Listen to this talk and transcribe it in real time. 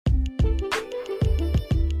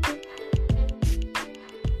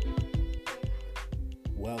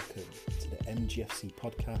MGFC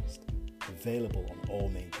podcast, available on all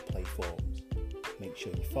major platforms. Make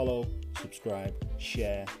sure you follow, subscribe,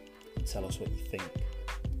 share, and tell us what you think.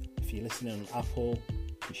 If you're listening on Apple,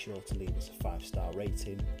 be sure to leave us a 5-star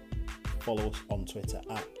rating. Follow us on Twitter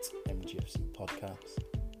at MGFC Podcast.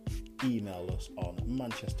 Email us on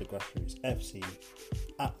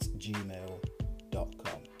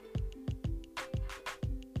manchestergrassrootsfc@gmail.com.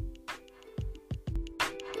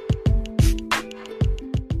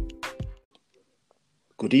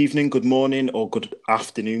 Good evening, good morning, or good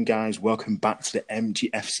afternoon, guys. Welcome back to the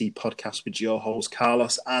MGFC podcast with your host,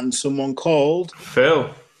 Carlos, and someone called...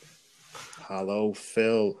 Phil. Hello,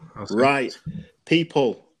 Phil. Right,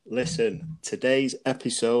 people, listen. Today's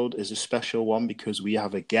episode is a special one because we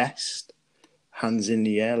have a guest. Hands in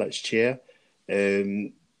the air, let's cheer.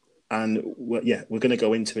 We're going to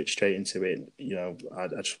go straight into it. You know, I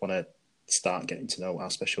just want to start getting to know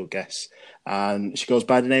our special guest. And she goes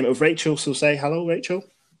by the name of Rachel, so say hello, Rachel.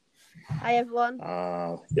 Hi, everyone.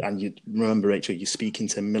 And you remember, Rachel, you're speaking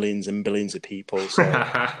to millions and billions of people, so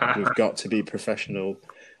we've got to be professional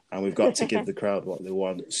and we've got to give the crowd what they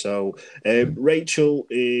want. So Rachel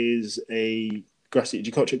is a do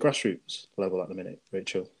you coach at grassroots level at the minute,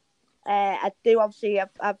 Rachel? I do, obviously.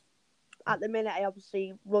 At the minute, I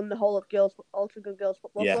obviously run the whole of Altrincham Girls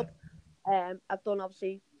Football Club. I've done,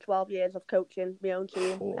 obviously, 12 years of coaching my own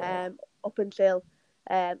team up until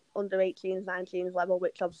under 18s, 19s level,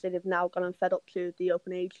 which obviously they've now gone and fed up to the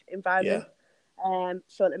open age environment.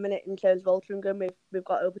 So at the minute, in terms of Altrincham, we've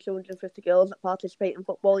got over 250 girls that participate in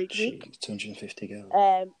football each week. 250 girls.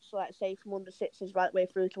 So like I say, from under 6s right the way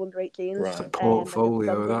through to under 18s. Right. It's a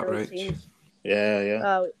portfolio, that, Rich. Yeah.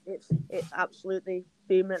 Oh, it's absolutely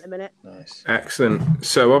booming at the minute. Nice. Excellent.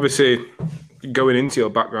 So obviously, going into your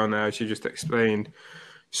background now, as you just explained,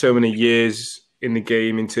 so many years in the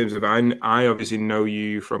game in terms of, I obviously know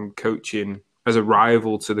you from coaching as a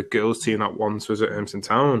rival to the girls team that once was at Urmston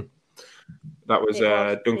Town. That was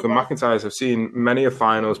Duncan McIntyre's. I've seen many of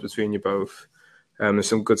finals between you both. There's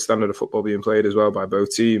some good standard of football being played as well by both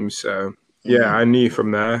teams. So, I knew you from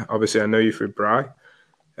there. Obviously, I know you through Bry.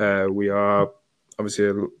 We are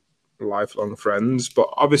obviously lifelong friends. But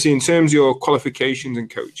obviously, in terms of your qualifications and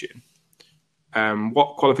coaching,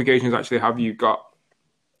 what qualifications actually have you got?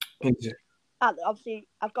 Obviously,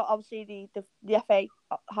 I've got the FA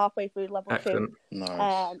halfway through level 2.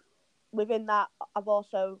 Nice. Within that, I've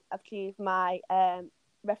also achieved my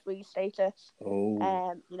referee status.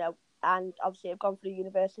 And obviously I've gone through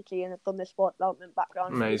university and I've done the sport development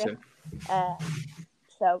background. Amazing.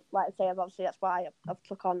 So, like I say, that's why I've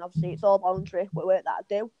took on. Obviously, it's all voluntary work that I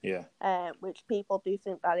do. Yeah. Which people do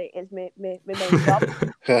think that it is my main job.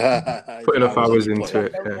 Put enough hours into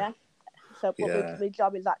it. Yeah. So, my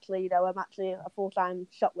job is actually, I'm actually a full-time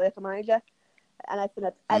shop worker manager. And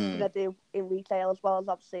everything I do in retail, as well as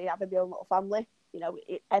obviously having my own little family,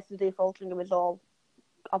 everything I do for Altrincham is all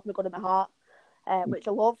of my good in my heart, which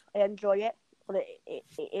I love. I enjoy it, but it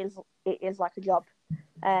is like a job.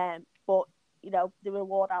 But the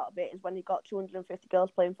reward out of it is when you've got 250 girls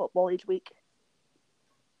playing football each week.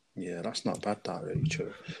 Yeah, that's not bad, that,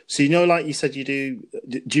 Rachel. So like you said, you do.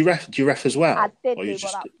 Do you ref as well? I did but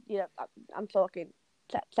I'm talking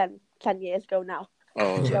 10 years ago now.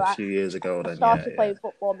 Oh, a few years ago then. I started playing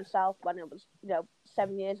football myself when I was,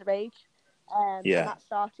 7 years of age. And that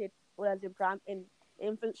started when I was in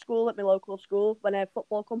infant school at my local school when a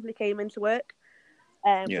football company came into work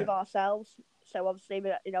with ourselves. So obviously,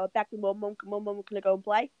 I begged my mum, can I go and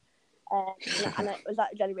play? And it was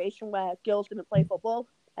that generation where girls didn't play football.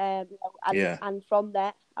 And from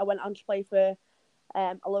there, I went on to play for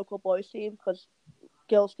a local boys team because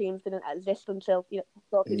girls teams didn't exist until 10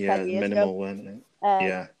 years minimal, ago. Weren't they?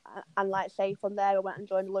 And like I say, from there I went and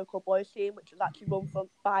joined the local boys team, which was actually run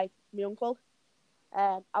by my uncle.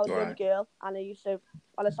 I was a young girl, and I used to,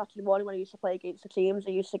 on a Saturday morning when I used to play against the teams,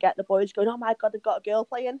 I used to get the boys going, "Oh my God, they've got a girl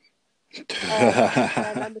playing." And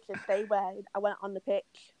I remember to the day where I went on the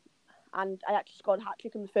pitch and I actually scored a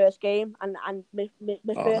hat-trick in the first game, and my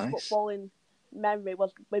first footballing memory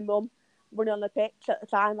was my mum running on the pitch at the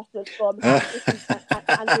time after scoring my hat-trick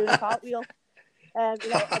and doing a cartwheel. And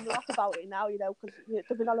laugh about it now, because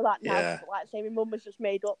there's none of that now. Yeah. But like I say, my mum was just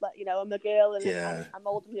made up that, I'm a girl and I'm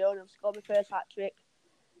old and young and I've scored my first hat-trick.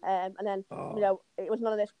 And then, it was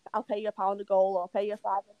none of this, I'll pay you £1 a goal or I'll pay you £5 a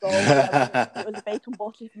goal. It was a bacon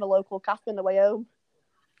butty from the local cafe on the way home.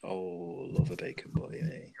 Oh, love a bacon butty,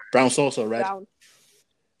 eh? Brown sauce or red? Brown.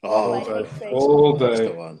 All day. That's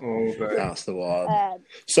the one. That's the one.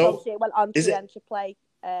 So obviously, I went on to play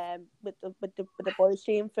with the boys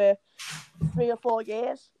team for 3 or 4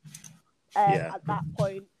 years. At that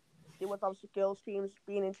point, there was obviously girls teams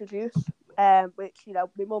being introduced, which, you know,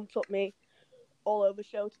 my mum took me all over the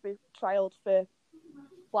show to be trialled for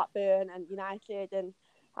Blackburn and United, and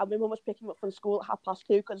my mum was picking me up from school at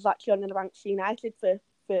 2:30 because I was actually on the ranks for United for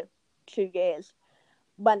 2 years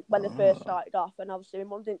when they first started off. And obviously my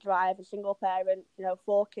mum didn't drive, a single parent, you know,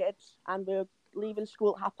 4 kids, and we were leaving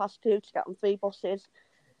school at 2:30 to get on 3 buses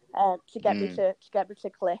to get me to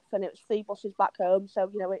Cliff, and it was 3 buses back home. So,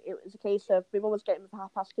 you know, it was a case of my mum was getting me for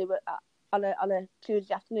 2:30 on a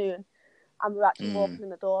Tuesday afternoon, and we were actually walking in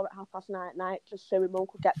the door at 9:30 at night just so my mum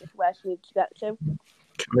could get me to where she needed to get to.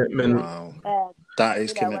 Commitment. Wow. That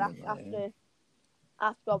is commitment.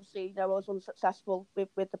 After obviously, you know, I was unsuccessful with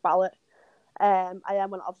the ballot. I then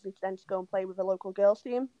went obviously to go and play with a local girls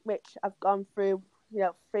team, which I've gone through, you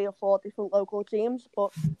know, 3 or 4 different local teams.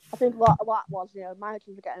 But I think a lot of that was, you know,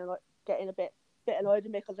 managers were getting a bit annoyed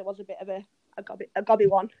with me because it was a bit of a gobby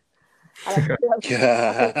one. And I think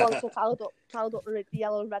once I talled up the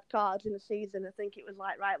yellow and red cards in the season, I think it was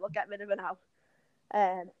like, right, we'll get rid of her now.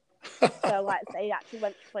 So, like I say, he actually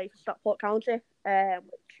went to play for Stockport County,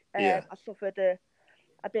 which I suffered a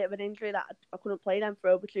bit of an injury that I couldn't play them for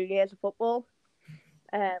over 2 years of football,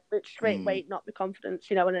 which straight away knocked my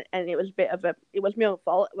confidence, you know, and it was it was my own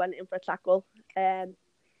fault. I went in for a tackle, and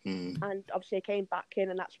obviously I came back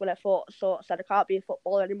in, and that's when I said I can't be a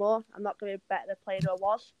footballer anymore. I'm not going to be a better player than I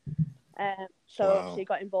was. So obviously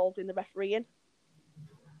got involved in the refereeing.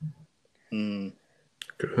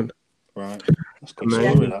 Good. Right. That's good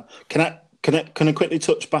story, that. Can I quickly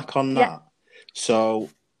touch back on that? Yeah. So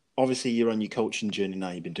obviously you're on your coaching journey now,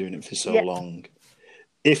 you've been doing it for so long.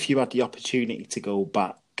 If you had the opportunity to go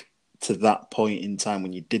back to that point in time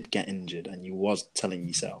when you did get injured and you was telling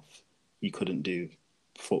yourself you couldn't do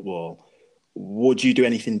football, would you do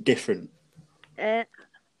anything different?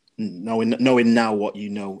 Knowing now what you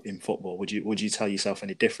know in football, would you tell yourself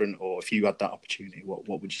any different, or if you had that opportunity, what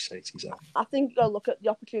would you say to yourself? I think you got to look at the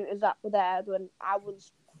opportunities that were there when I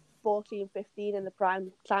was 14, 15 in the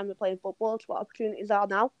prime time of playing football to what opportunities are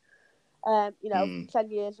now. You know,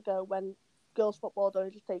 10 years ago when girls' football had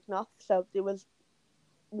only just taken off, so there was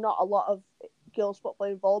not a lot of girls' football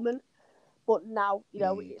involvement. But now, you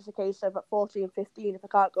know, it's a case of at 14, 15, if I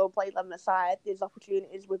can't go and play them aside, there's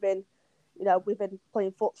opportunities within, you know, we've been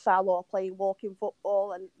playing futsal or playing walking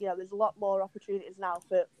football, and, you know, there's a lot more opportunities now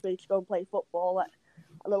for you to go and play football at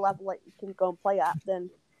the level that you can go and play at than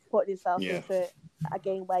putting yourself into a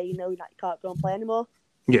game where you know that you can't go and play anymore.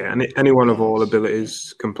 Yeah, and anyone of all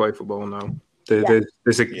abilities can play football now.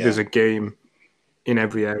 There's a game in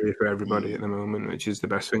every area for everybody at the moment, which is the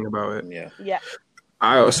best thing about it. Yeah.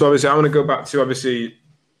 So obviously, I want to go back to, obviously,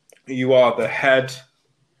 you are the head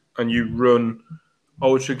and you run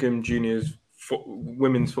Altrincham Juniors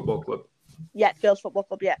Women's Football Club. Yeah, girls' football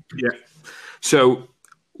club, yeah. Yeah. So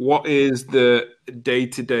what is the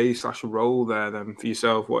day-to-day / role there then for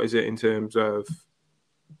yourself? What is it in terms of,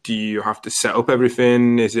 do you have to set up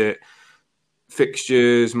everything? Is it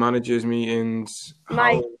fixtures, managers, meetings?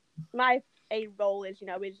 My aim role is, you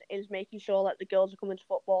know, is making sure that the girls are coming to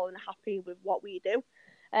football and are happy with what we do.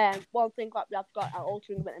 One thing that we've got at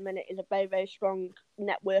Altrincham at the minute is a very, very strong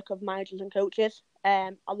network of managers and coaches,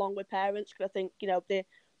 along with parents, because I think, you know,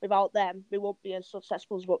 without them, we won't be as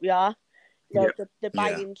successful as what we are. You know, they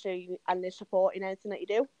buy into you and they support in anything that you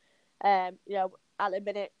do. You know, at the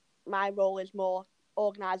minute, my role is more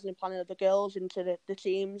organising and planning of the girls into the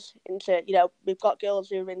teams, into, you know, we've got girls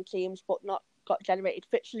who are in teams but not got generated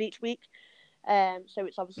fixtures each week. So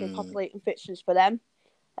it's obviously populating fixtures for them.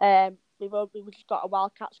 We've just got a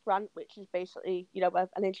Wildcats grant, which is basically, you know,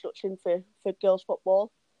 an introduction for girls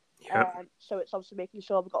football. So it's obviously making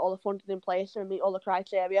sure we've got all the funding in place and meet all the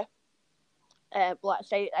criteria. But like I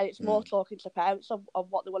say, it's more talking to parents of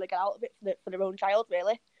what they want to get out of it for their own child,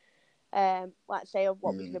 really. Like I say, of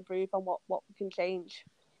what we can improve and what we can change.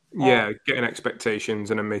 Getting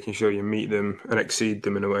expectations and then making sure you meet them and exceed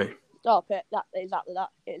them in a way. Oh, exactly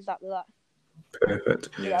that. Perfect.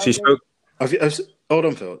 Yeah. So you spoke. Hold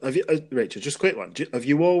on, Phil. Rachel, just a quick one. Have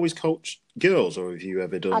you always coached girls, or have you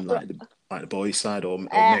ever done like the boys' side or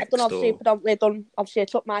mixed? I've done predominantly. Obviously, I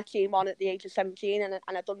took my team on at the age of 17, and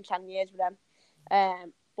I've done 10 years with them.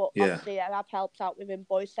 But obviously, I've helped out within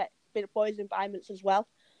boys environments as well.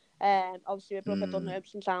 Obviously, my brother done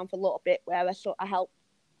Herbston Town for a little bit, where I helped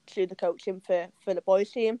do the coaching for the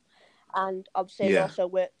boys team, and obviously I also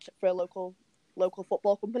worked for a local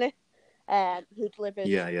football company. Who delivers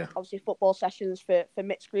obviously football sessions for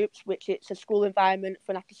mixed groups, which it's a school environment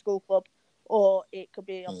for an after school club, or it could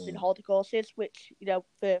be obviously the holiday courses, which, you know,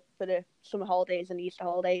 for the summer holidays and Easter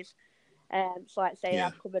holidays. So I'd say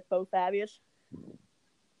I've covered both areas.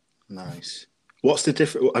 Nice. What's the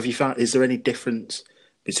difference? Have you found? Is there any difference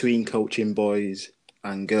between coaching boys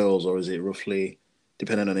and girls, or is it roughly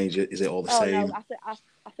depending on age? Is it all the same? No,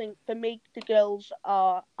 I think for me the girls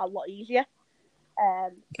are a lot easier.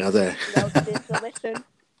 Are they? They listen.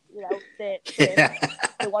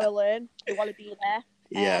 They want to learn. They want to be there.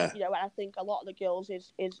 Yeah. And I think a lot of the girls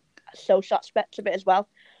is social aspect of it as well,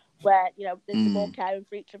 where they're more caring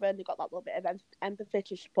for each other and they've got that little bit of empathy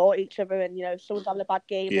to support each other. And if someone's having a bad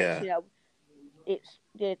game, it's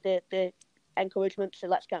the encouragement to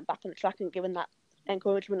let's get back on the track and giving that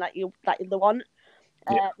encouragement that you want.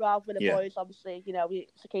 Rather than the boys, obviously,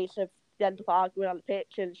 it's a case of they end up arguing on the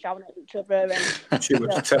pitch and shouting at each other and too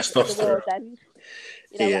much testosterone.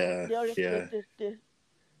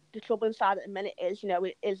 The troubling side at the minute is,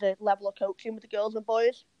 is a level of coaching with the girls and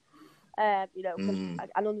boys. An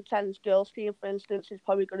under 10s girls team, for instance, is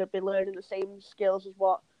probably going to be learning the same skills as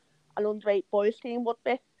what an under 8 boys team would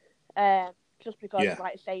be. Just because,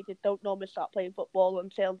 like I say, they don't normally start playing football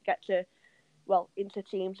until they get to, into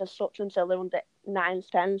teams as such until they're under 9s,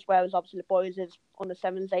 10s, whereas obviously the boys is under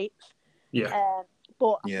 7s, 8s. Yeah.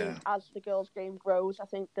 But I think as the girls' game grows, I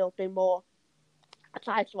think there'll be more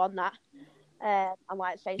tighter on that. And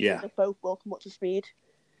like I say, they both will come up to speed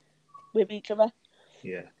with each other.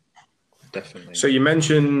 Yeah, definitely. So you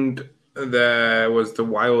mentioned there was the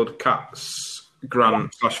Wildcats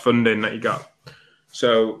grant / funding that you got.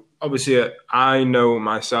 So obviously, I know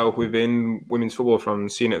myself within women's football from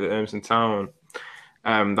seeing it at Urmston Town,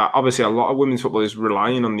 that obviously a lot of women's football is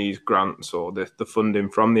relying on these grants or the funding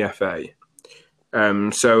from the FA.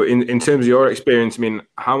 So in terms of your experience, I mean,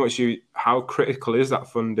 how critical is that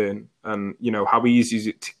funding, and how easy is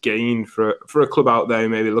it to gain for a club out there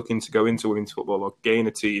maybe looking to go into women's football or gain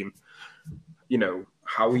a team?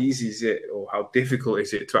 How easy is it, or how difficult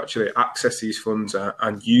is it to actually access these funds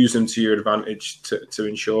and use them to your advantage to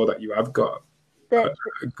ensure that you have got a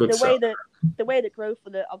good the way the growth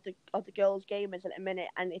of the girls' game is at the minute,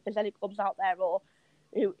 and if there's any clubs out there or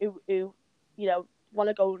who want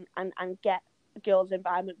to go and get the girls'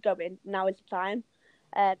 environment going, now is the time.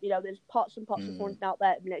 There's pots and pots of funding out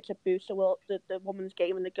there at the minute to boost the women's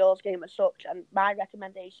game and the girls' game as such. And my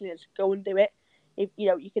recommendation is go and do it. If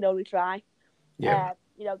you can only try. Yeah.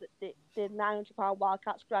 The £900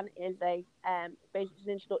 Wildcats grant is basically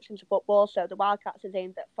an introduction to football. So the Wildcats is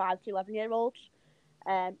aimed at 5 to 11-year-olds.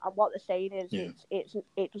 And what they're saying is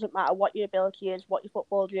it doesn't matter what your ability is, what your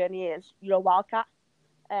football journey is, you're a Wildcat.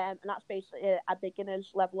 And that's basically a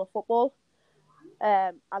beginner's level of football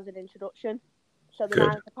as an introduction. So the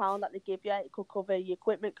 £900 that they give you, it could cover your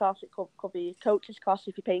equipment costs, it could cover your coaches' costs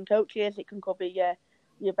if you're paying coaches, it can cover your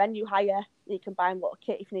venue hire, you can buy them a little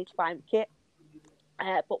kit if you need to buy them kit.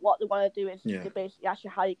 But what they want to do is they basically ask you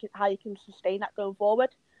how you can sustain that going forward.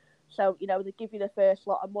 So, they give you the first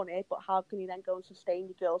lot of money, but how can you then go and sustain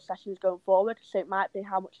your girls' sessions going forward? So it might be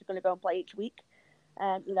how much you're going to go and play each week.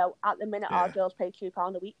 At the minute, our girls pay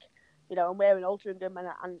 £2 a week. And we're in Altrincham,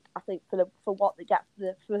 and I think for what they get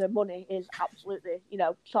for the money is absolutely,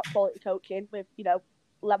 top quality coaching with,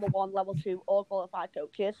 level 1, level 2, all qualified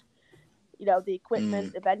coaches. The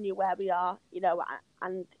equipment, the venue where we are,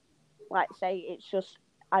 and like I say, it's just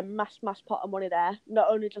a mass pot of money there. Not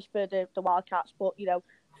only just for the Wildcats, but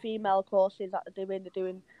female courses that they're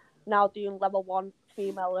doing level 1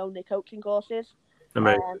 female only coaching courses.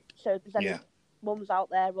 So if there's any mums out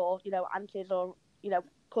there, or aunties, or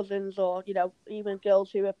cousins, or even girls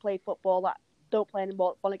who have played football that don't play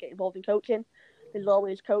anymore, want to get involved in coaching, there's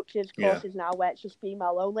always courses now where it's just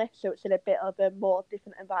female only, so it's in a bit of a more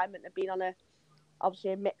different environment than being on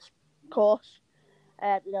obviously a mixed course.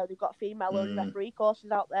 They've got female only referee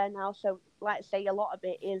courses out there now, so like I say, a lot of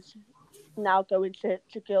it is now going to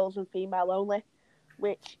girls and female only,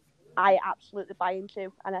 which I absolutely buy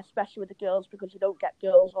into, and especially with the girls, because you don't get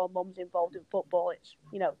girls or mums involved in football, it's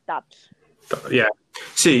dads. Yeah.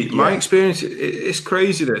 See, my experience, it's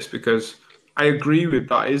crazy this, because I agree with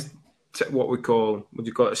that is what we call, would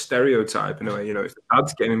you call it, a stereotype in a way, if the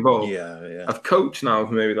dad's getting involved. Yeah. I've coached now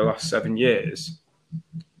for maybe the last 7 years.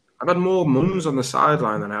 I've had more mums on the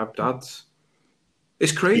sideline than I have dads.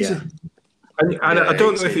 It's crazy. Yeah. And I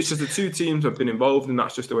don't know if it's just the two teams I've been involved in,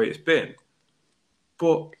 that's just the way it's been.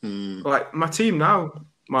 But like my team now,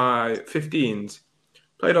 my 15s,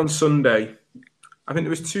 played on Sunday. I think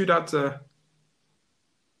there was 2 dads there.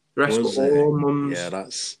 The rest were all mums. Yeah,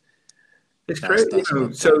 it's crazy.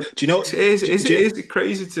 So do you know? Is it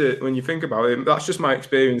crazy to when you think about it? That's just my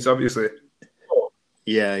experience, obviously.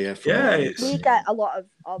 Yeah. We get a lot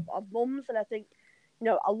of mums, and I think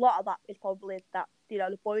a lot of that is probably that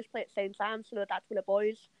the boys play at the same time, so the dads with the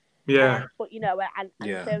boys. Yeah. But in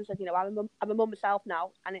terms of I'm a mum myself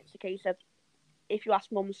now, and it's a case of if you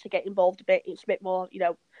ask mums to get involved a bit, it's a bit more,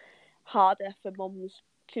 harder for mums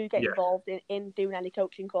to get involved in doing any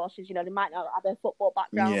coaching courses. They might not have a football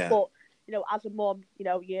background, but as a mum,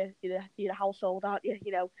 you're the household, aren't you?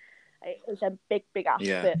 It's a big ask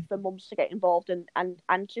for mums to get involved. And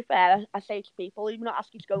to be fair, I say to people, you're not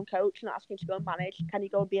asking to go and coach, you're not asking to go and manage. Can you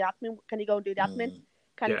go and be an admin? Can you go and do the admin?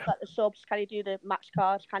 Can you collect the subs? Can you do the match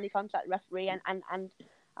cards? Can you contact the referee? And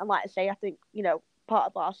like I say, I think, part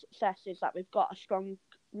of our success is that we've got a strong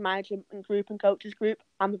management group and coaches group,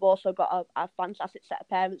 and we've also got a fantastic set of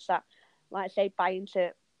parents that, like I say, buy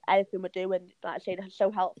into everything we're doing. Like I say, they're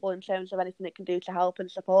so helpful in terms of anything they can do to help and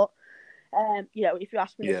support. If you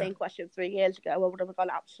asked me the same question 3 years ago, I would have gone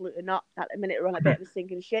absolutely not. At the minute, we're on a bit of a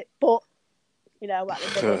sinking ship, but at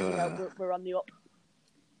the minute, we're on the up.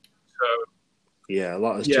 A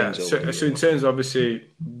lot has changed. So in terms of obviously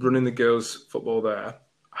running the girls' football there,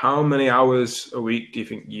 how many hours a week do you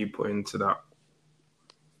think you put into that?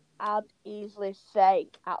 I'd easily say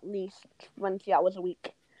at least 20 hours a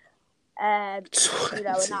week. And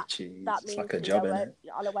that means like a job,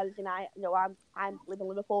 on a Wednesday night, I'm living in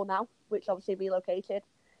Liverpool now, which obviously relocated.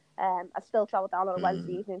 I still travel down on a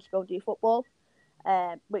Wednesday evening to go and do football,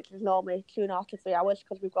 which is normally 2.5 to 3 hours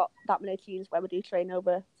because we've got that many teams where we do train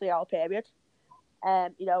over a 3-hour period.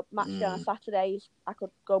 Match day on Saturdays, I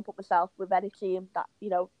could go and put myself with any team that,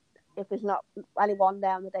 if there's not anyone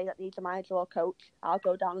there on the day that needs a manager or a coach, I'll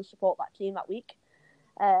go down and support that team that week.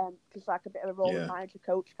 Just like a bit of a rolling manager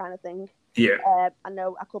coach kind of thing. I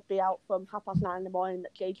know I could be out from 9:30 in the morning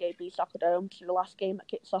at JJB Soccer Dome to the last game that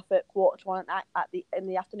kicks off at 1:45 in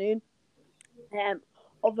the afternoon.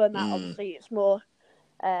 Other than that, obviously, it's more,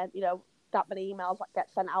 that many emails that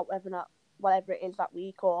get sent out, whatever it is that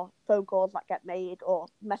week, or phone calls that get made, or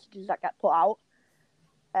messages that get put out.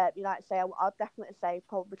 I'd say I'll definitely say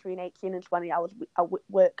probably between 18 and 20 hours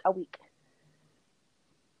work a week.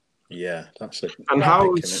 Yeah, that's it. And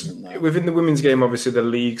how within the women's game, obviously the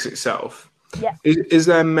leagues itself. Yeah. Is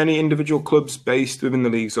there many individual clubs based within the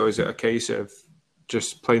leagues, or is it a case of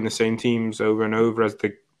just playing the same teams over and over as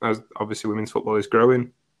obviously women's football is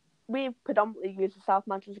growing? We predominantly use the South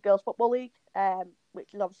Manchester Girls Football League,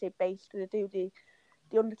 which is obviously based to do the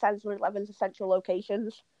under-10s and under-11s essential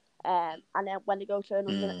locations. And then when they go to a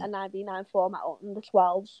 9v9 format or under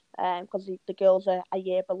 12s, because the girls are a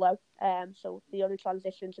year below, so they only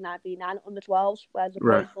transition to 9v9 under 12s, whereas the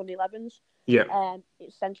boys are under 11s.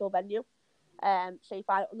 It's central venue. So you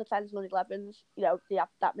find under 10s and under 11s, they have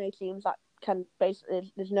that many teams that can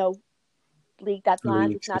basically, there's no league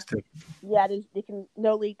deadline.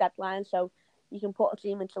 No league deadline, so you can put a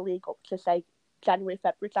team into league up to say January,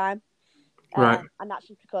 February time. And that's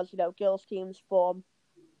just because, girls teams form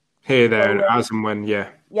here, there, and as and when,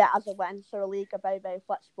 as and when. So a league are very, very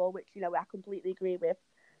flexible, which, I completely agree with.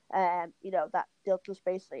 That they'll just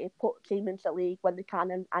basically put a team into league when they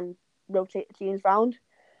can and rotate the teams round.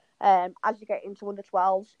 As you get into under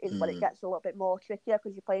 12s is when it gets a little bit more trickier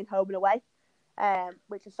because you're playing home and away,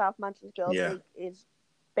 which the South Manchester Girls League is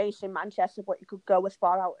based in Manchester, but you could go as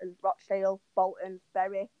far out as Rochdale, Bolton,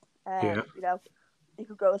 Bury. You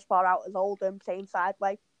could go as far out as Oldham, Tameside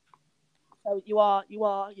way. So you are,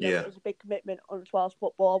 it's a big commitment on 12s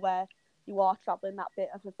football where you are travelling that bit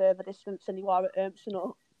of a further distance than you are at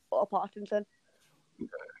Urmston or Partington.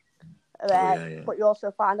 But you also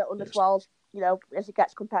find that under 12s, as it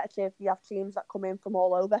gets competitive, you have teams that come in from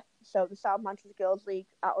all over. So the South Manchester Girls League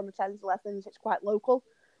at under 10s, 11s, it's quite local.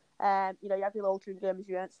 You have your Altrinchams,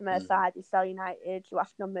 your Ernst Merseyside, your Sale United, your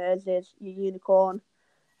Ashton Mersey's, your Unicorn.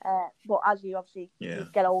 But as you obviously you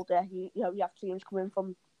get older, you have teams coming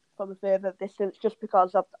from a further distance just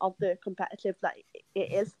because of the competitive that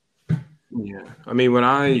it is. Yeah, I mean, when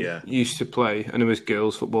I used to play, and it was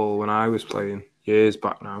girls' football when I was playing years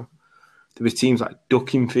back now, there was teams like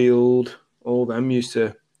Duckingfield, all them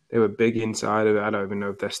they were big inside of it. I don't even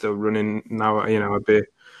know if they're still running now, a bit.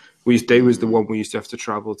 They was the one we used to have to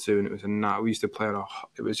travel to, and it was we used to play on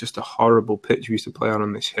it was just a horrible pitch we used to play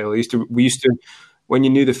on this hill. We used to, when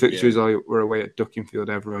you knew the fixtures were away at Duckingfield,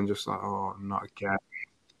 everyone just like, oh, not again.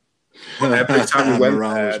 Every time we went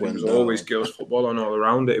there was always girls' football on all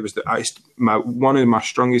around it. It was one of my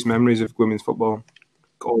strongest memories of women's football.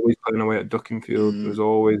 Always playing away at Duckingfield. There was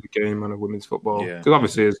always a game on a women's football. Because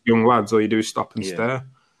obviously, as young lads, all you do is stop and stare.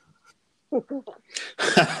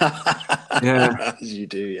 As you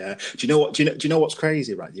do, yeah. Do you know what's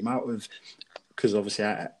crazy, right? The amount of, because obviously,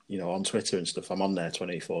 on Twitter and stuff, I'm on there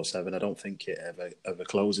 24/7. I don't think it ever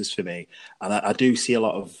closes for me, and I do see a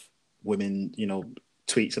lot of women,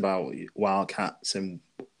 tweets about Wildcats and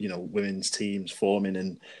women's teams forming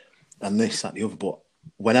and this, that, and the other. But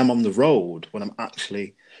when I'm on the road, when I'm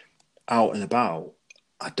actually out and about,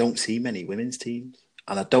 I don't see many women's teams.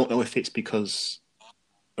 And I don't know if it's because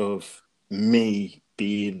of me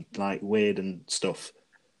being like weird and stuff,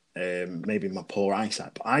 maybe my poor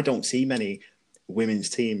eyesight, but I don't see many women's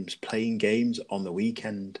teams playing games on the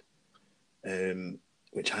weekend,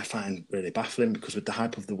 which I find really baffling because with the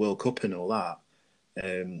hype of the World Cup and all that,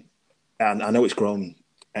 and I know it's grown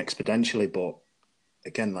exponentially, but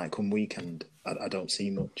again, like on weekend, I don't see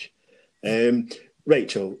much.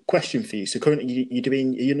 Rachel, question for you. So currently, are you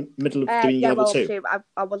in the middle of doing level 2?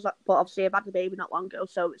 I was, but obviously I've had the baby not long ago,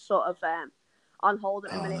 so it's sort of on hold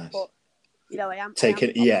at the minute. Nice. But I am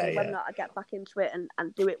taking whether or not I get back into it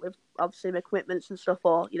and do it with obviously my commitments and stuff,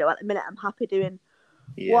 or at the minute I'm happy doing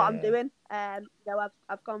what I'm doing.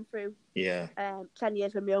 I've gone through 10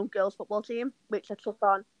 years with my own girls football team, which I took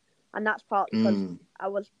on, and that's partly because I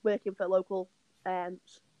was working for a local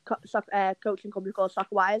coaching company called Soccer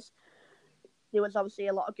Wires. There was obviously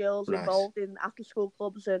a lot of girls involved in after school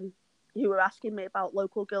clubs and who were asking me about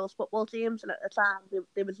local girls football teams, and at the time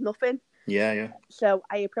there was nothing. Yeah. So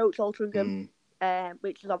I approached Altrincham,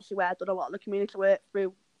 which is obviously where I've done a lot of the community work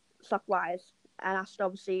through Soccer Wires, and asked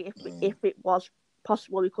obviously if it was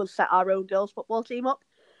possible we could set our own girls football team up.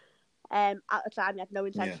 At the time, I had no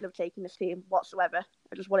intention of taking this team whatsoever.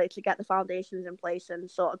 I just wanted to get the foundations in place and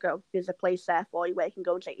sort of go, there's a place there for you where you can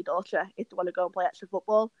go and take your daughter if they want to go and play extra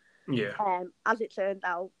football. Yeah. As it turned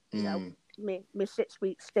out, my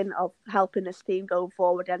 6-week stint of helping this team going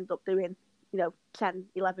forward ended up doing, 10,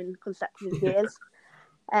 11 consecutive years.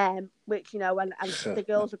 And the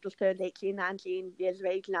girls have just turned 18, 19 years of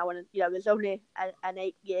age now, and there's only an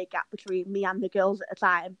 8-year gap between me and the girls at the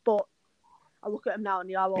time. But I look at them now, and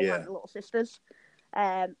they are all like the little sisters.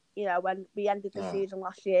 When we ended the season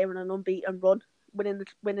last year on an unbeaten run,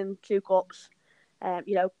 winning 2 cups,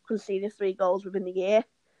 conceding 3 goals within the year.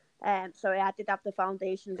 So I did have the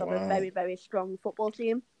foundations of a very, very strong football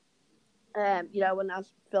team. And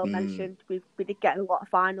as Phil mentioned, we did get in a lot of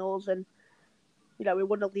finals, and we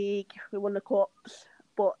won the league, we won the cups.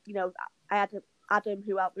 But I had Adam,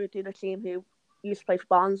 who helped me do the team, who used to play for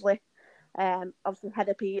Barnsley. Obviously head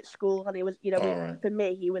of PE at school, and he was, for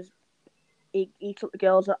me, he took the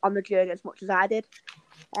girls on the journey as much as I did.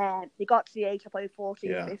 They got to the age of probably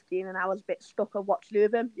 14, 15, and I was a bit stuck on what to do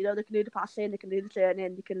with them. They can do the passing, they can do the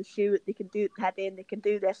turning, they can shoot, they can do the heading, they can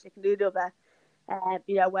do this, they can do the other.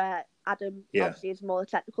 Where Adam obviously is more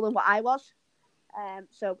technical than what I was.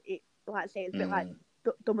 So it, like I say, it's a bit like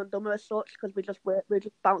Dumb and Dumber as such, because we just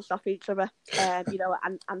bounced off each other. And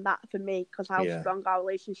that for me, because how strong our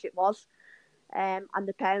relationship was. And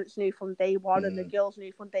the parents knew from day one, and the girls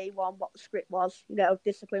knew from day one what the script was.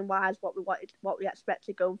 Discipline-wise, what we wanted, what we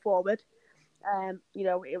expected going forward.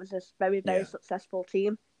 It was a very, very successful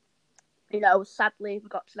team. Sadly, we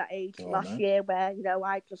got to that age last year where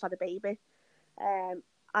I just had a baby.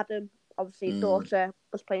 Adam, obviously, his daughter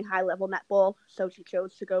was playing high-level netball, so she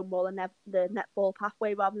chose to go more the netball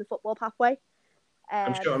pathway rather than the football pathway.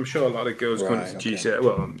 I'm sure a lot of girls going to GCSE.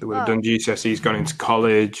 Well, they would have done GCSEs, gone into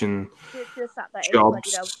college and just at that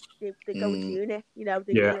jobs. Age, they go to uni. They want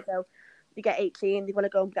to go. They get 18. They want to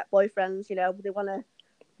go and get boyfriends. They want to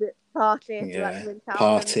party. In town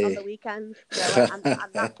on the weekends. And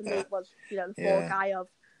that for me was the full guy of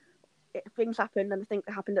things happened, and I think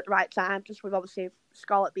they happened at the right time. Just with obviously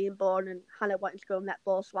Scarlett being born and Hannah wanting to go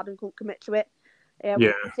netball, so Adam couldn't commit to it.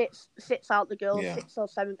 Six out the girls, 6 or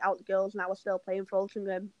 7 out the girls, and I was still playing for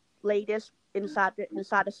Altrincham ladies inside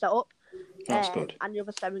the setup. That's good. And the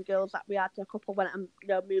other 7 girls that we had, a couple went and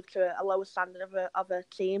moved to a lower standard of a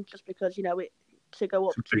team, just because to go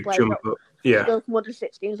up to play. To go from under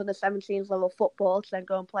 16s and the 17s level football to then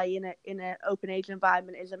go and play in an open age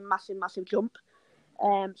environment is a massive jump.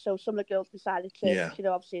 So some of the girls decided to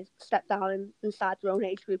obviously step down inside their own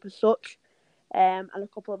age group as such. And a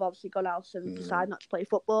couple have obviously gone out and decided not to play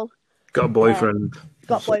football. Got a boyfriend.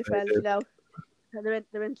 Got boyfriends,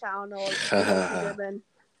 they're in town or and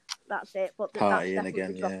that's it. But partying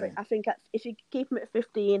again, I think if you keep them at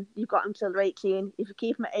 15, you've got them till they're 18. If you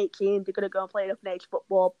keep them at 18, they're going to go and play open age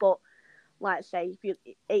football. But like I say,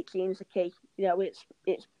 18 is the key.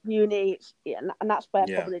 It's uni, and that's where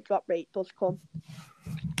probably the drop rate does come.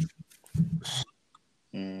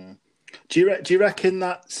 Do you reckon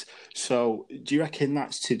that's so? Do you reckon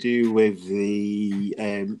that's to do with the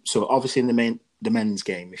so obviously in the men's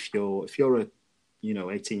game, if you're a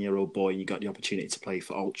 18-year-old boy, you got the opportunity to play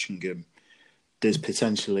for Altrincham, there's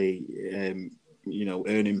potentially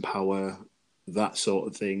earning power, that sort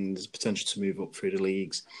of thing. There's potential to move up through the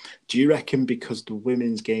leagues. Do you reckon because the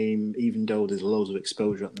women's game, even though there's loads of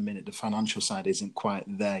exposure at the minute, the financial side isn't quite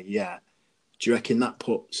there yet? Do you reckon that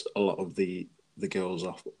puts a lot of the the girls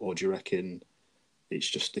off, or do you reckon it's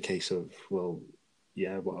just a case of, well,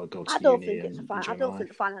 yeah, well, I'll go to uni and enjoy I don't think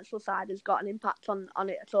the financial side has got an impact on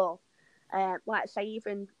it at all. Like I say,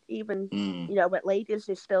 even with ladies,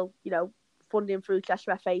 there's still funding through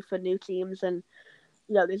Cheshire FA for new teams, and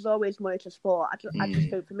there's always money to sport. I just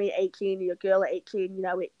think for me, 18, you're a girl at 18,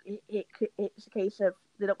 it's a case of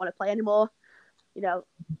they don't want to play anymore.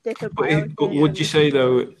 Different priorities. But would you say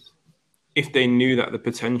though, if they knew that the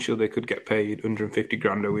potential they could get paid 150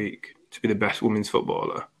 grand a week to be the best women's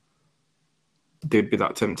footballer, there'd be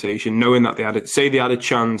that temptation, knowing that they had a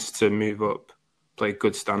chance to move up, play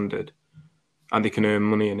good standard, and they can earn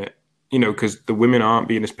money in it. Because the women aren't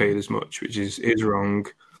being as paid as much, which is wrong.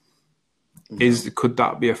 Could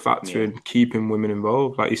that be a factor in keeping women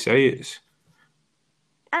involved? Like you say, it's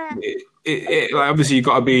like obviously you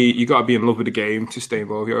got to be in love with the game to stay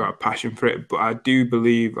involved. You got to have a passion for it. But I do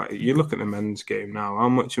believe, like, you look at the men's game now, how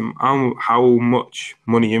much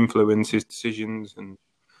money influences decisions, and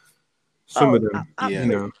some of them,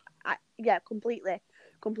 completely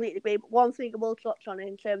agree. But one thing I will touch on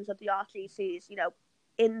in terms of the RTCs,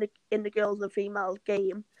 in the girls and females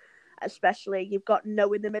game, especially, you've got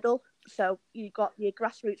no in the middle. So you've got your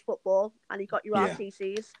grassroots football and you've got your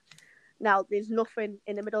RTCs. Now there's nothing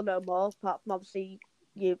in the middle no more, apart from obviously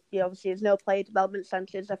there's no player development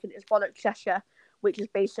centres. I think there's one at Cheshire, which is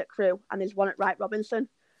Basic Crew, and there's one at Wright Robinson,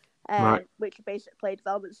 which are basic player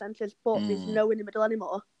development centres. But there's no in the middle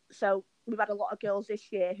anymore. So we've had a lot of girls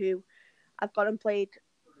this year who have gone and played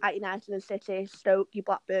at United and City, Stoke, your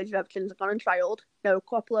Blackbirds, your Evertons have gone and trialled. A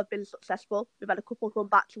couple have been successful. We've had a couple come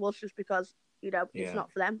back to us just because, it's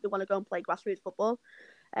not for them. They want to go and play grassroots football.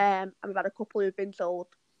 And we've had a couple who've been told,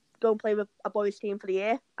 go and play with a boys' team for the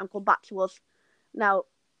year and come back to us. Now,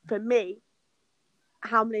 for me,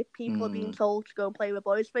 how many people are being told to go and play with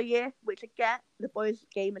boys for a year? Which I get, the boys'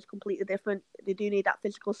 game is completely different. They do need that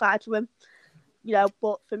physical side to them.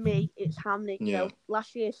 But for me, it's how many,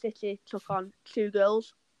 last year City took on 2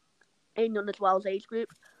 girls in under 12s age group.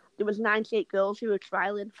 There was 98 girls who were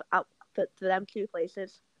trialling for them 2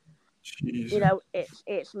 places. Jeez. And I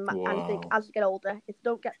think as you get older, if you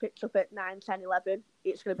don't get picked up at 9, 10, 11,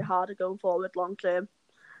 it's going to be harder going forward long term.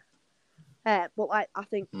 But I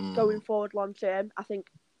think going forward long term, I think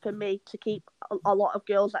for me to keep a lot of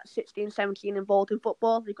girls at 16, 17 involved in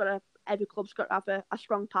football, every club's got to have a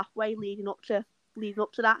strong pathway leading up to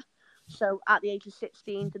that. So at the age of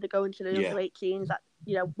 16, do they go into the under 18s?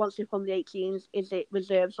 Once they've come the 18s, is it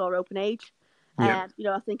reserves or open age? I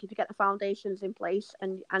think if you get the foundations in place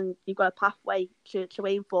and you've got a pathway to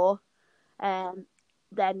aim for,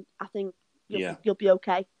 then I think you'll be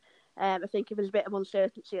okay. I think if there's a bit of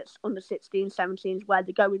uncertainty at under 16, 17s where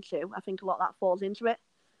they're going to, I think a lot of that falls into it.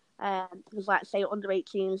 Because like I say, under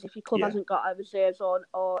 18s, if your club hasn't got a reserves or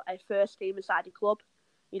a first team inside your club,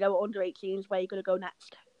 under 18s, where you're going to go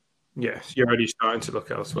next. Yes, you're already starting to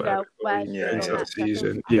look elsewhere. Into the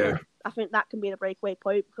season. I think that can be the breakaway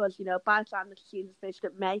point because by the time the season's finished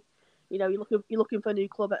at May, you're looking for a new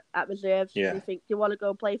club at reserves. Yeah. You think, do you want to go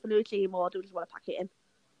and play for a new team or do you just want to pack it in?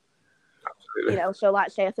 Absolutely. So like I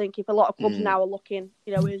say, I think if a lot of clubs now are looking,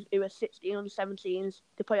 who are 16 under 17s,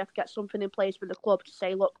 they probably have to get something in place with the club to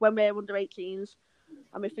say, look, when we're under 18s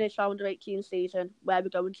and we finish our under 18 season, where are we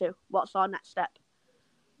going to? What's our next step?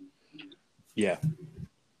 Yeah.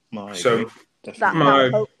 That'll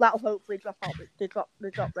hopefully drop out the drop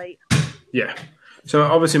rate. Yeah. So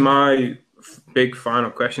obviously my big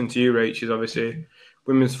final question to you, Rach, is obviously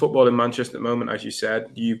women's football in Manchester at the moment, as you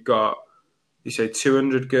said. You've got, you say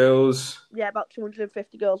 200 girls? Yeah, about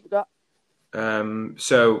 250 girls we've got.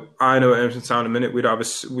 So I know at Emerson Town in a minute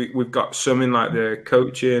we've got some in like the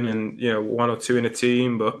coaching and 1 or 2 in a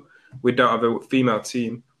team, but we don't have a female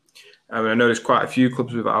team. I know there's quite a few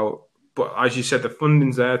clubs without. But as you said, the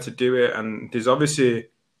funding's there to do it, and there's obviously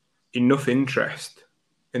enough interest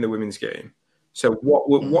in the women's game. So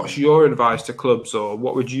what's your advice to clubs, or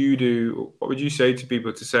what would you do? What would you say to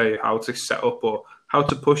people to say how to set up or how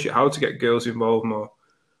to push it, how to get girls involved more?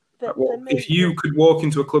 If you could walk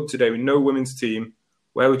into a club today with no women's team,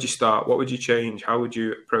 where would you start? What would you change? How would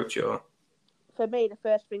you approach it all? For me, the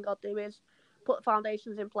first thing I'd do is put the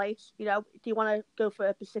foundations in place. Do you want to go for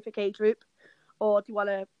a specific age group, or do you want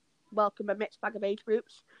to welcome a mixed bag of age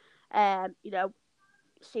groups?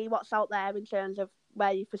 See what's out there in terms of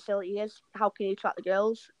where your facility is. How can you attract the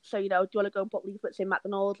girls? So, do you want to go and put leaflets in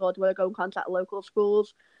McDonald's, or do you want to go and contact local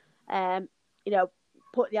schools?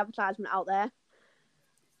 Put the advertisement out there.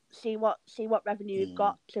 See what revenue you've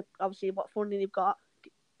got, to obviously what funding you've got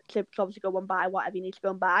to obviously go and buy whatever you need to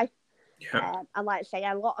go and buy. Yeah. And like I say,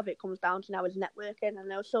 a lot of it comes down to now is networking. I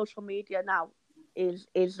know social media now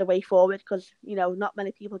is the way forward, because not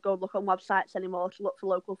many people go and look on websites anymore to look for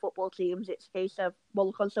local football teams. It's a case of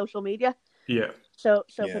look on social media. Yeah. So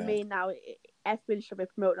for me now, everything should be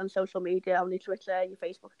promoted on social media, on your Twitter, your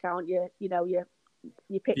Facebook account, your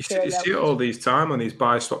picture. You see it all these time on these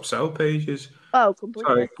buy, swap, sell pages. Oh,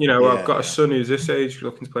 completely. So, I've got a son who's this age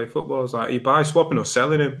looking to play football. It's like, are you buy, swapping or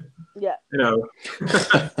selling him? Yeah. For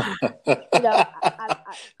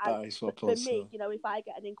me, if I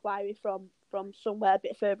get an inquiry from somewhere a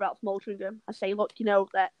bit further out from Altrincham, I say, look,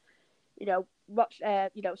 that,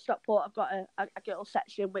 Stockport, I've got a girls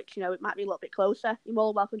section, which, it might be a little bit closer. You're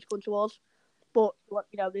more welcome to come to us. But,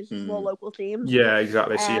 there's more local teams. Yeah,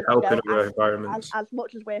 exactly. So you're helping other environments. As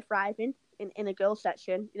much as we're thriving in a girls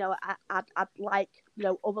section, I'd like,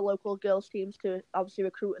 other local girls teams to obviously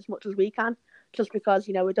recruit as much as we can, just because,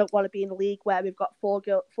 we don't want to be in a league where we've got four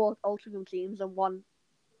Altrincham teams and one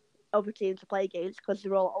other team to play against, because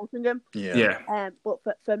they're all Altrincham. Yeah. But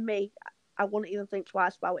for me, I wouldn't even think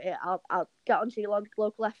twice about it. I'll get onto your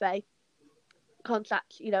local FA,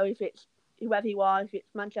 contact, if it's whoever you are, if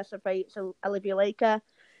it's Manchester FA, it's Olivia Laker,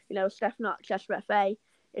 Steph Knott, Chester FA.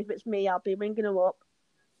 If it's me, I'll be ringing them up,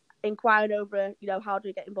 inquiring over, how do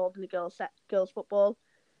we get involved in the girls football,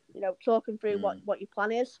 talking through what your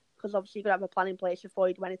plan is, because obviously you're going to have a plan in place before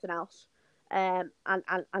you do anything else, and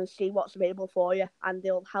see what's available for you, and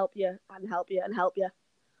they'll help you and help you and help you.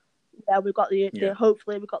 We've got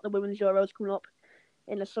hopefully we've got the Women's Euros coming up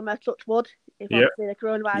in the summer, touch wood. If obviously the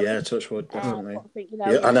coronavirus. Yeah, touch wood, definitely. I think,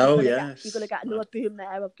 I know, you're going to get another boom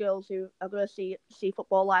there of girls who are going to see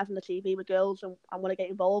football live on the TV with girls and want to get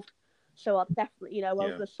involved. So I'll definitely,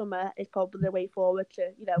 over the summer is probably the way forward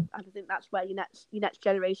to, I think that's where your next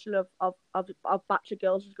generation of batch of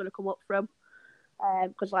girls is going to come up from.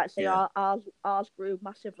 Because like I say, ours grew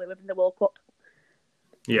massively within the World Cup.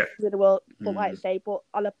 Yeah. With the World, but like I say, but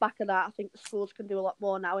on the back of that, I think the schools can do a lot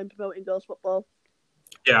more now in promoting girls football.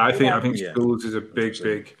 Yeah, I think schools is a big.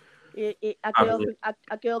 A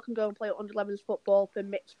girl can go and play under-11s football for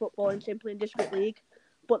mixed football and simply in district league,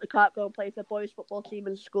 but they can't go and play for a boys football team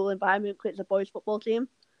in a school environment because it's a boys football team.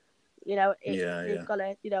 They've got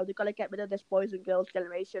to get rid of this boys and girls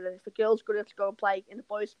generation, and if a girl's good enough to go and play in a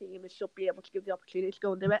boys team, they should be able to give the opportunity to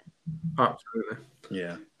go and do it. Absolutely.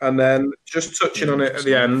 Yeah. And then just touching on it at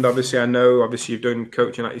the end, obviously you've done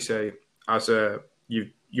coaching, like you say, as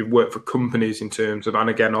you've worked for companies in terms of, and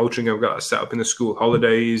again, Altrincham have got that set up in the school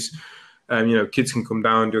holidays. Kids can come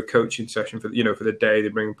down, do a coaching session for the day, they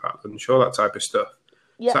bring back lunch, all that type of stuff.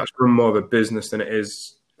 Yeah. So that's run more of a business than it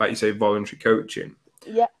is, like you say, voluntary coaching.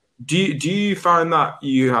 Yeah. Do you find that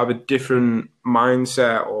you have a different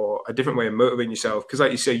mindset or a different way of motivating yourself? Because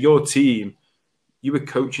like you say, your team, you were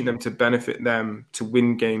coaching them to benefit them to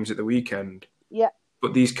win games at the weekend. Yeah.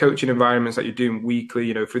 But these coaching environments that you're doing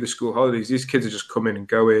weekly, through the school holidays, these kids are just coming and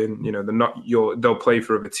going. They're not they'll play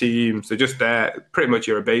for other teams. They're just there. Pretty much,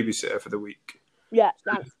 you're a babysitter for the week. Yeah.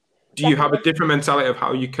 Do you have a different mentality of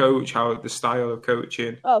how you coach, how the style of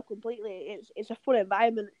coaching? Oh, completely. It's a fun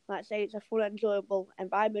environment. Like I say, it's a fun, enjoyable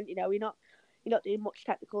environment. You're not doing much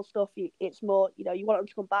technical stuff. It's more, you want them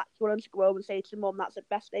to come back. You want them to go home and say to mum, that's the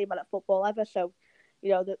best day at football ever. So,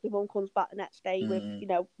 the mum comes back the next day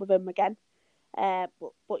with them again.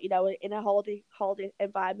 But in a holiday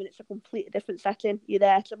environment, it's a completely different setting. You're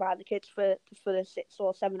there to mind the kids for the 6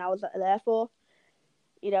 or 7 hours that they're there for.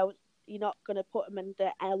 You're not going to put them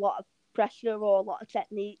under a lot of pressure or a lot of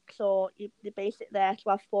techniques, or you're basically there to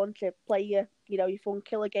have fun, to play your fun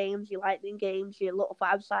killer games, your lightning games, your little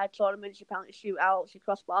 5-side tournaments, your penalty shootouts, your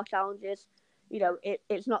crossbar challenges.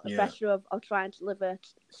 It's not the pressure of trying to deliver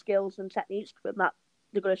skills and techniques that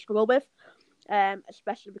they're going to struggle with.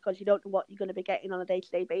 Especially because you don't know what you're going to be getting on a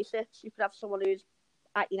day-to-day basis. You could have someone who's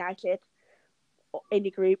at United in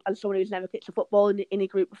your group and someone who's never pitched a football in your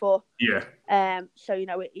group before. Yeah. So you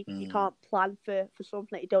can't plan for something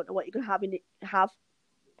that you don't know what you're going to have.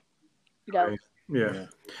 Yeah.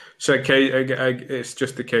 So it's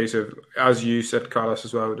just a case of, as you said, Carlos,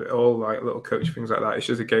 as well, all like little coach things like that. It's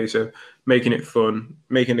just a case of making it fun,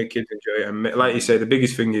 making the kids enjoy it, and like you say, the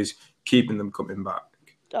biggest thing is keeping them coming back.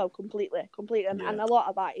 Oh, completely. And a lot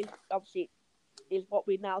of that is obviously what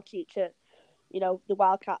we now teach at, the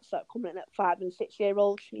Wildcats that are coming in at 5 and 6 year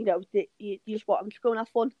olds. You just want them to go and have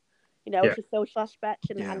fun. It's a social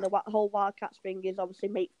aspect, and the whole Wildcats thing is obviously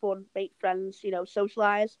make fun, make friends,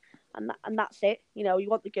 socialise, and that's it. You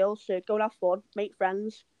want the girls to go and have fun, make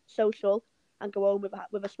friends, social, and go home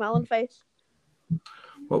with a smile on the face.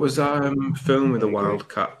 What was that film with the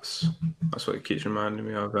Wildcats? That's what it keeps reminding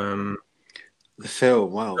me of. The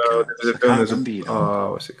film,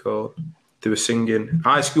 what's it called? They were singing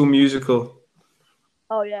High School Musical.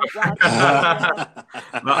 Oh yeah, wow.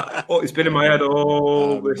 It's been in my head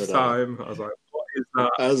all this time. I was like, what is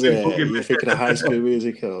that? As you're thinking of High School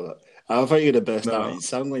Musical. I thought you were going to burst out in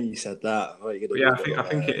song when you said that. I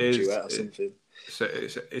think it is. Duet or something.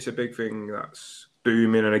 It's a big thing that's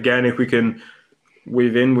booming. And again, if we can,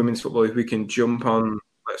 within women's football, if we can jump on,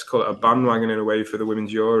 let's call it a bandwagon in a way for the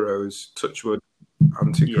Women's Euros, touch wood,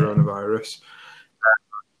 anti-coronavirus.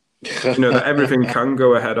 That everything can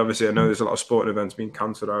go ahead. Obviously, I know there's a lot of sporting events being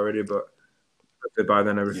cancelled already, but by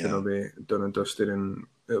then everything will be done and dusted and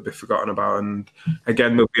it'll be forgotten about. And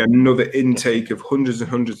again, there'll be another intake of hundreds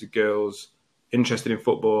and hundreds of girls interested in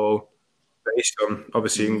football based on,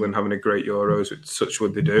 obviously, England having a great Euros, which such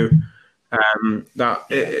would they do.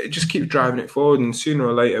 It just keeps driving it forward, and sooner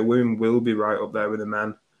or later, women will be right up there with the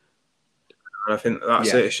men. And I think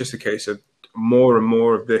that's it. It's just a case of more and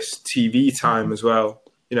more of this TV time as well.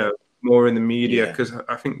 More in the media, because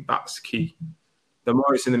I think that's key. The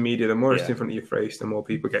more it's in the media, the more it's in front of your face, the more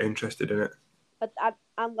people get interested in it.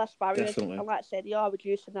 And less barriers. Definitely. And like I said, you are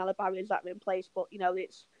reducing the barriers that are in place, but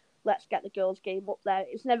it's let's get the girls' game up there.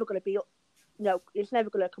 It's never going to be, it's never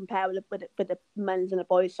going to compare with the men's and the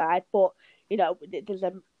boys' side. But there's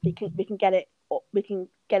we can get it up,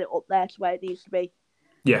 up there to where it needs to be.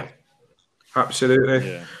 Yeah, absolutely.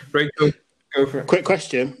 Yeah. Rachel, go for it. Quick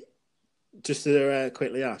question. Just to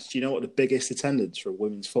quickly ask, do you know what the biggest attendance for a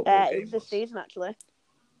women's football game was? It was this season, actually.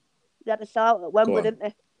 They had a sell at Wembley, didn't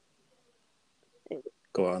they?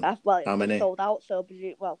 Go on. How many? Sold out, so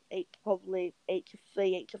probably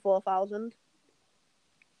 84,000.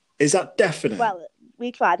 Is that definite? Well,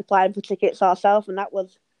 we tried applying for tickets ourselves, and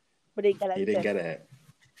we didn't get anything. You didn't get it?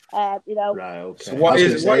 Right, okay. So what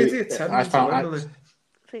is the attendance at Wembley?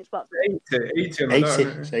 I think it's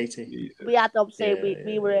about 80. We had, obviously,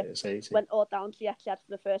 we went all down to the Etihad for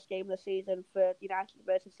the first game of the season for United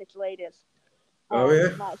versus City Ladies.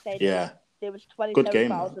 Like I said, there was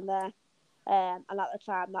 27,000 there. And at the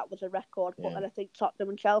time, that was a record. But then I think Tottenham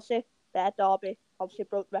and Chelsea, their derby, obviously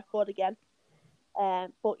broke the record again.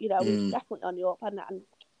 But, it's definitely on the up. And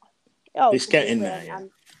it's getting there.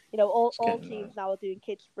 And, all teams now are doing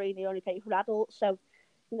kids free and they only pay for adults. So,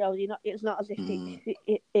 it's not as if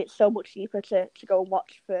it's so much cheaper to go and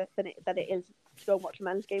watch than it is to go and watch a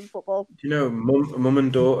men's game of football. Mum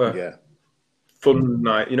and daughter fun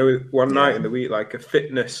night. One night in the week, like a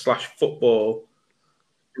fitness/football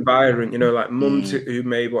environment. Like mums who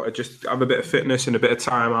may want to just have a bit of fitness and a bit of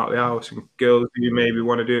time out of the house, and girls who maybe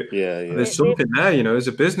want to do it. Yeah. There's something there. There's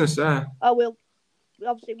a business there. Oh well,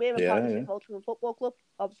 obviously we're a partnership with Ultimate Football Club,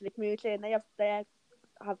 obviously the community, and they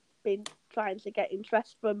have been trying to get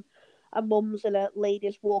interest from a mums and a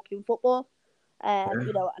ladies walking football.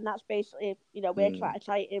 And that's basically, we're trying to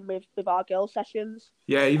tie it in with our girls' sessions.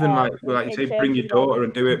 Yeah, even like you say, bring your daughter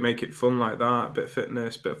and do it, make it fun like that, a bit of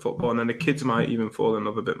fitness, a bit of football, and then the kids might even fall in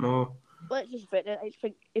love a bit more. Well, it's just fitness. I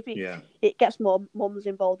think if it gets more mums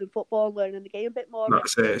involved in football and learning the game a bit more.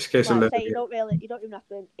 That's it. It's a case of learning. You don't even have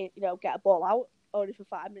to, get a ball out only for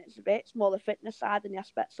 5 minutes a bit. It's more the fitness side and the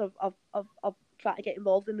aspects of trying to get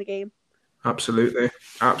involved in the game. Absolutely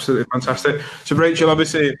fantastic. So Rachel,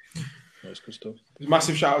 obviously, that's good stuff.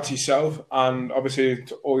 Massive shout out to yourself and obviously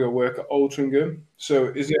to all your work at Altrincham. So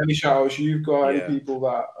is there any shout outs you've got, any people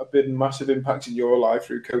that have been massive impact in your life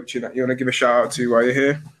through coaching that you want to give a shout out to while you're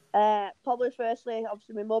here? Probably firstly,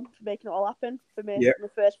 obviously my mum for making it all happen for me, my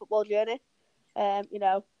first football journey. Shout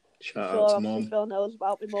out to Mum. Phil knows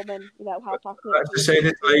about my mum and how passionate. Let's just say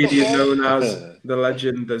this lady is known as the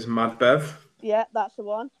legend as Mad Bev. Yeah, that's the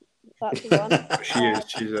one. She is.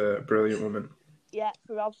 She's a brilliant woman. Yeah,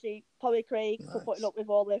 for obviously probably Craig for putting up with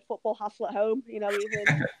all the football hassle at home.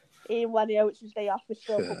 Even when it's his day off, it's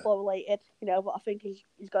still football related. But I think he's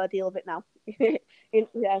got to deal with it now.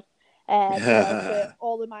 For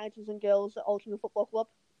all the managers and girls at Altrincham Football Club,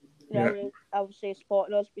 obviously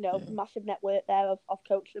supporting us. Massive network there of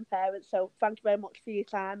coaches and parents. So thank you very much for your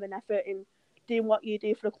time and effort in doing what you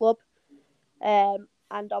do for the club.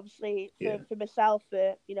 And obviously for myself,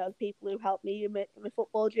 the people who helped me in my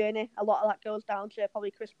football journey, a lot of that goes down to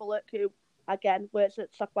probably Chris Bullock, who again works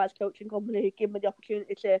at Stockwise Coaching Company, who gave me the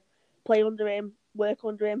opportunity to play under him, work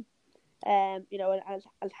under him, and has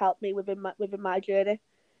helped me within my journey.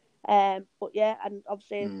 And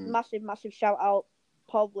obviously massive shout out,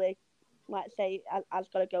 probably like I say, has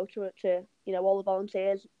got to go to all the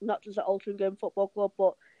volunteers, not just at Altrincham Football Club,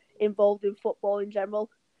 but involved in football in general.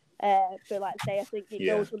 So like I say, I think it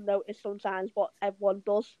goes unnoticed sometimes what everyone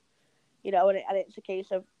does, and it's a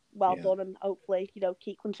case of well done, and hopefully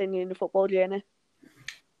keep continuing the football journey.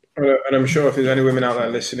 And I'm sure if there's any women out there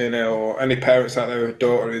listening, or any parents out there with a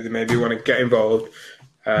daughter who maybe want to get involved,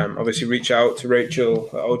 obviously reach out to Rachel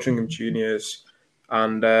at Altrincham Juniors.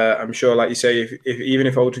 And I'm sure, like you say, if even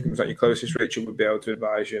if Altringham's not your closest, Rachel would be able to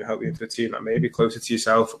advise you and help you into a team that may be closer to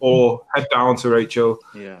yourself, or head down to Rachel,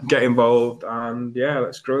 get involved, and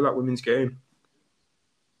let's grow that women's game.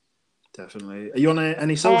 Definitely. Are you on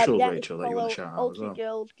any socials, Rachel, that you want to shout out as well?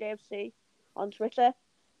 Girls GFC on Twitter.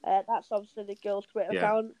 That's obviously the girls' Twitter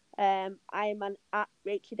account. I am at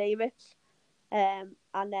Rachel Davis. And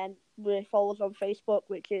then we follow us on Facebook,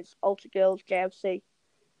 which is Ultra Girls GFC.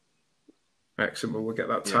 Excellent. Well, we'll get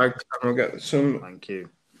that tagged and we'll get some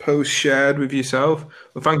posts shared with yourself.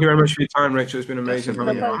 Well, thank you very much for your time, Rachel. It's been amazing.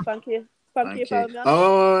 Thank you. Thank you for having me on.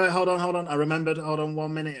 Oh, hold on. I remembered. Hold on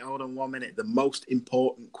 1 minute. The most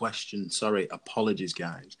important question. Sorry, apologies,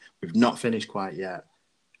 guys. We've not finished quite yet.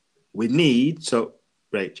 We need,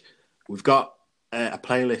 Rach, we've got a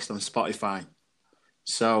playlist on Spotify.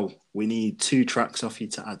 So we need 2 tracks off you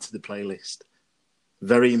to add to the playlist.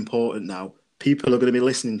 Very important now. People are going to be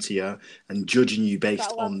listening to you and judging you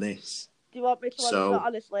based on this. Do you want me to answer it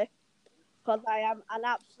honestly? Because I am an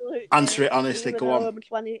absolute... Answer it honestly, go on. I'm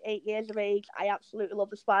 28 years of age, I absolutely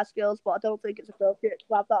love the Spice Girls, but I don't think it's appropriate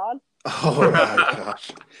to have that on. Oh my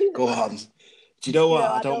gosh. Go on. Do you know what?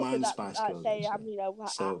 I don't mind Spice Girls.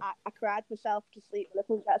 I cried myself to sleep when I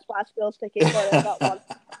couldn't get a Spice Girls ticket, but I got one,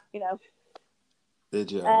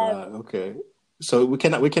 Did you? Right, okay. So we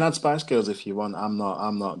can add Spice Girls if you want. I'm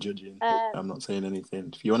not judging. I'm not saying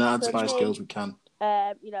anything. If you want to add Spice Girls, we can.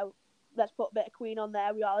 Let's put a bit of Queen on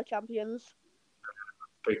there. We are the champions.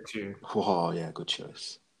 Big tune. Oh yeah, good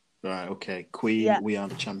choice. Right, okay. Queen, we are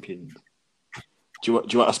the champions. Do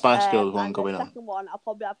you want a Spice Girls one going on? The second one, I'll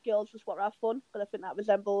probably have Girls Just Want to Have Fun, because I think that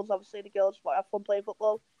resembles obviously the Girls Just Want to Have Fun playing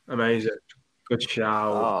football. Amazing. Good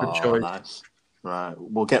shout. Good choice. Nice. Right,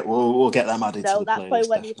 we'll get them added to the playlist. That's probably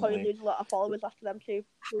when you probably lose a lot of followers after them too.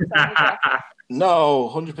 No,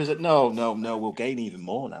 100%. No. We'll gain even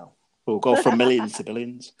more now. We'll go from millions to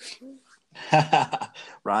billions.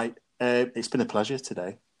 Right. It's been a pleasure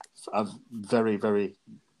today. I've very, very,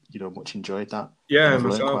 much enjoyed that. Yeah, I've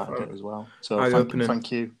learned myself quite a bit as well. So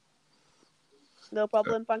thank you. No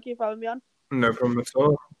problem. Thank you for having me on. No problem at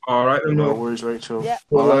all. All right, then. No worries, Rachel. Yeah.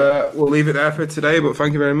 We'll leave it there for today, but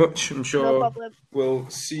thank you very much. I'm sure we'll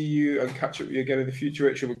see you and catch up with you again in the future,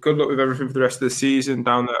 Rachel. But good luck with everything for the rest of the season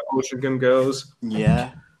down there at Altrincham Girls.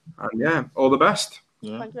 Yeah. And all the best.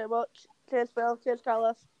 Yeah. Thank you very much. Cheers, Phil. Cheers,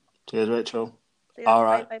 Carlos. Cheers, Rachel. All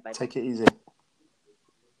right. Bye. Take it easy.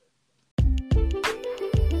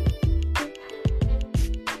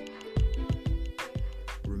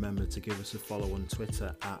 Remember to give us a follow on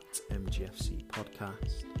Twitter at MGFC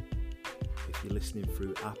Podcast. If you're listening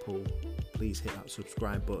through Apple, please hit that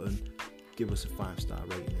subscribe button. Give us a 5-star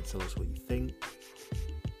rating and tell us what you think.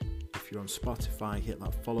 If you're on Spotify, hit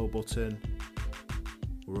that follow button.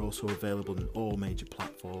 We're also available on all major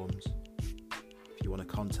platforms. If you want to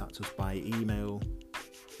contact us by email,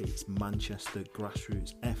 it's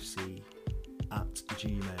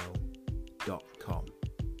manchestergrassrootsfc@gmail.com.